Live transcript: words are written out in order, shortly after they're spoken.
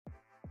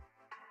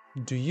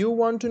Do you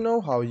want to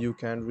know how you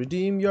can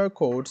redeem your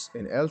codes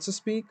in Elsa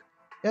Speak?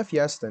 If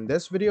yes, then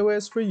this video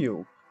is for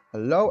you.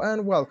 Hello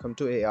and welcome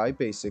to AI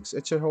Basics.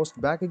 It's your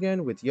host back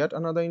again with yet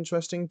another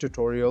interesting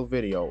tutorial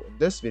video. In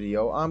this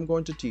video, I'm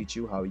going to teach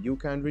you how you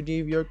can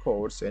redeem your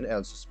codes in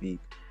Elsa Speak.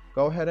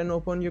 Go ahead and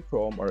open your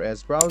Chrome or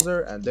Edge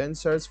browser and then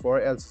search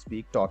for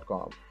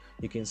elsaspeak.com.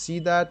 You can see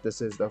that this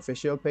is the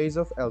official page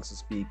of Elsa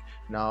Speak.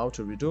 Now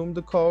to redeem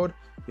the code,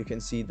 you can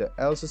see the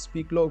Elsa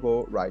Speak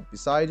logo. Right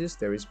beside it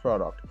there is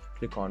product.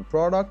 Click on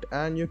product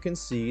and you can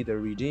see the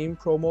redeem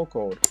promo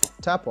code.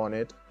 Tap on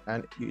it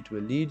and it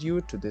will lead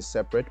you to this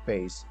separate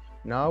page.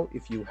 Now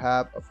if you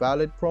have a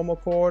valid promo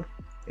code,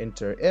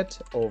 enter it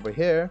over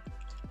here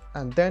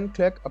and then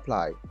click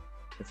apply.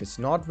 If it's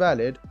not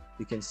valid,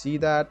 you can see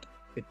that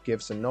it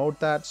gives a note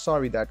that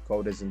sorry, that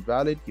code isn't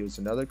valid, use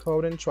another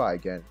code and try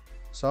again.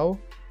 So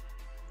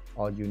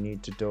all you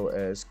need to do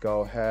is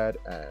go ahead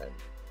and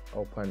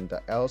open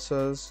the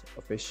Elsa's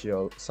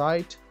official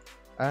site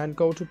and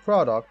go to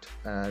product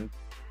and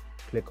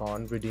click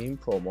on redeem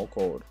promo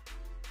code.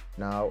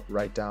 Now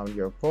write down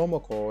your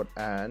promo code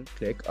and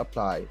click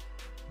apply.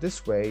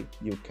 This way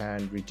you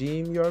can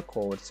redeem your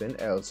codes in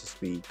Elsa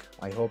Speak.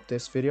 I hope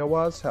this video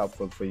was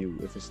helpful for you.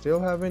 If you still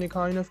have any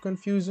kind of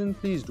confusion,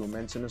 please do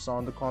mention us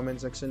on the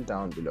comment section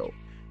down below.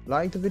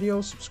 Like the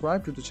video,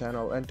 subscribe to the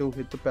channel and do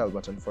hit the bell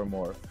button for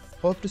more.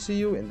 Hope to see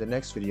you in the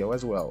next video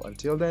as well.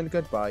 Until then,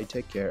 goodbye,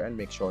 take care and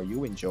make sure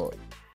you enjoy.